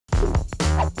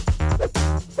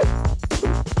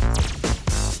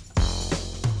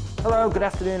Hello, good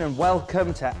afternoon and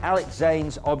welcome to Alex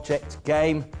Zane's Object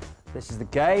Game. This is the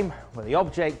game where the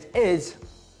object is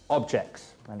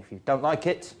objects. And if you don't like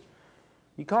it,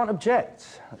 you can't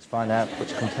object. Let's find out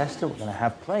which contestant we're going to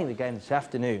have playing the game this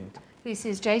afternoon. This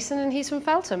is Jason and he's from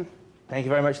Feltham. Thank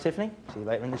you very much, Tiffany. See you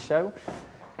later in the show.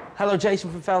 Hello, Jason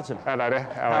from Feltham. Hello there.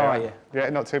 How are you? Yeah,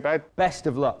 not too bad. Best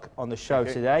of luck on the show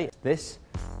today. This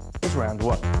is round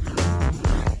one.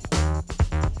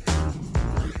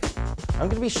 I'm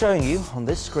going to be showing you on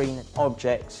this screen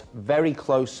objects very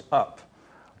close up.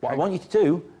 What I want you to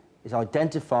do is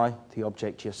identify the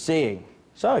object you're seeing.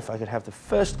 So if I could have the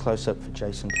first close-up for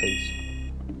Jason, please.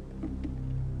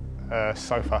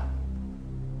 Sofa.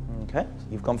 Okay,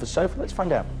 you've gone for sofa. Let's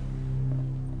find out.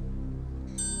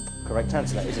 Correct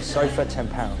answer. That is a sofa,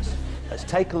 £10. Let's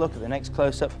take a look at the next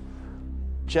close-up.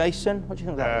 Jason, what do you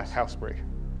think that is? House brick.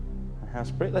 A house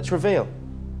brick. Let's reveal.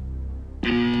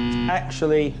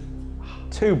 Actually,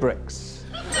 2 bricks.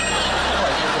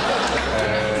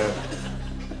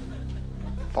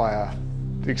 Fire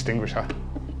extinguisher.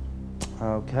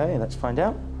 Okay, let's find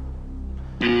out.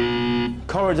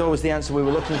 Corridor was the answer we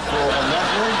were looking for on that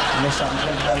one. Miss out on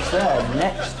 £10 there.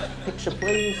 Next picture,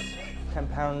 please.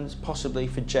 £10 possibly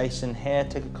for Jason here.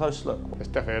 Take a close look. It's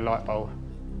definitely a light bulb.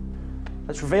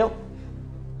 Let's reveal.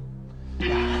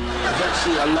 There's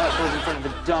actually a light bulb in front of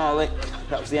the Dalek.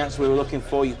 That was the answer we were looking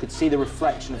for. You could see the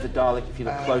reflection of the Dalek if you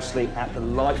look closely at the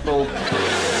light bulb.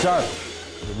 So,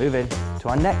 we move in to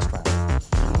our next round.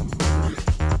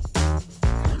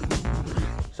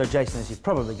 So, Jason, as you've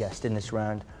probably guessed in this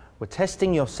round, we're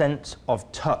testing your sense of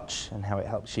touch and how it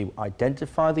helps you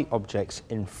identify the objects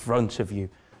in front of you.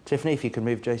 Tiffany, if you could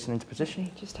move Jason into position.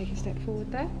 Just take a step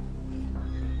forward there.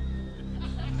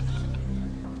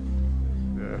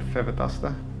 Feather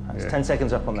duster. That's 10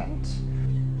 seconds up on that.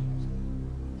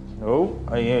 Oh,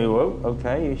 are you? Oh,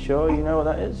 okay, you sure you know what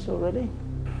that is already?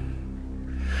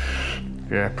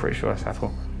 Yeah, pretty sure it's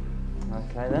apple.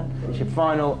 Okay then. It's your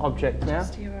final object now.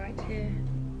 Just to your right here.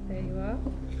 There you are.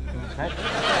 Okay.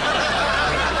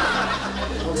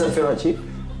 What does that feel like to you?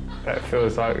 That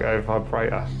feels like a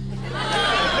vibrator.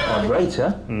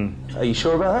 Vibrator? Are you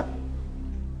sure about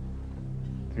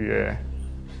that? Yeah.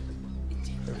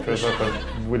 It feels like a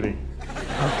willy.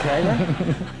 Okay then.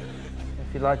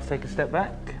 If you'd like to take a step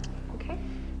back. Okay.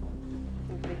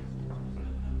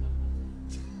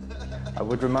 I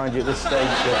would remind you at this stage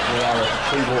that we are a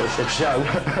pre-watershed show,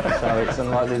 so it's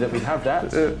unlikely that we have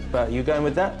that. But are you going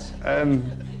with that?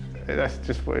 That's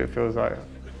just what it feels like.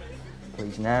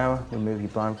 Please now remove your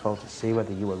blindfold to see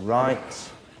whether you were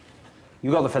right.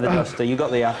 You got the feather duster, you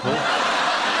got the apple.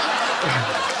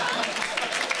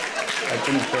 I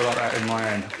didn't feel like that in my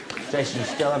hand. Jason, you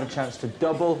still have a chance to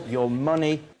double your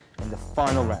money in the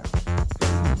final round.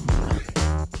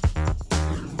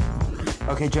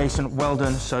 OK, Jason, well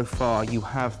done so far. You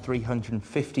have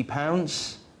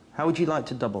 £350. How would you like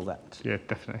to double that? Yeah,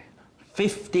 definitely.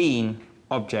 15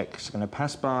 objects are going to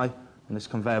pass by on this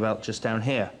conveyor belt just down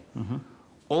here.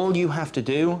 All you have to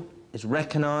do is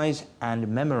recognise and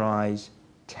memorise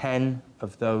 10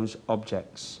 of those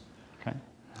objects. Okay.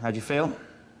 How do you feel?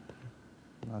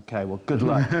 OK, well, good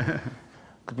luck.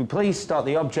 Could we please start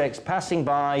the objects passing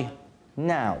by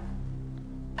now?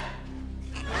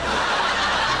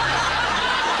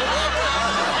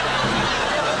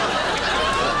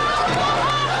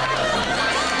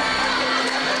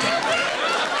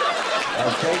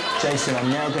 OK, Jason,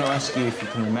 I'm now going to ask you if you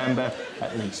can remember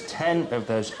at least 10 of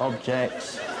those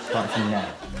objects, starting from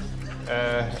now.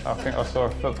 I think I saw a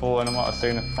football and I might have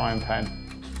seen a frying pan.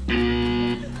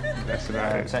 That's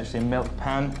about it. It's actually a milk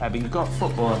pan, but you've got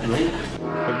football, I believe.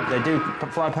 But they do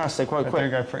fly past, they're quite quick. They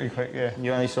do go pretty quick, yeah.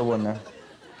 You only saw one, though.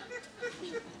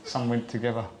 Some went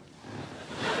together.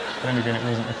 Then again, it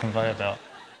wasn't a conveyor belt.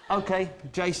 OK,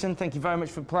 Jason, thank you very much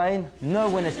for playing. No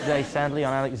winners today, sadly,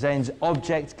 on Alex Zane's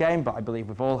Object Game, but I believe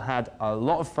we've all had a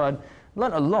lot of fun,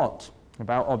 learnt a lot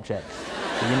about objects.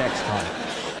 See you next time.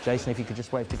 Jason, if you could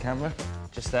just wave to camera.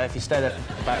 Just there. If you stay there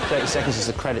for about 30 seconds as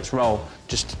the credits roll,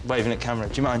 just waving at camera.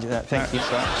 Do you mind doing that? Thank you.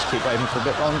 Just keep waving for a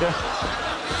bit longer.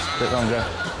 Just a bit longer.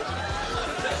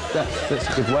 That's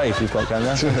a good wave you've got going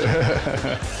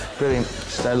there. Brilliant.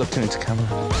 Stay looking into camera.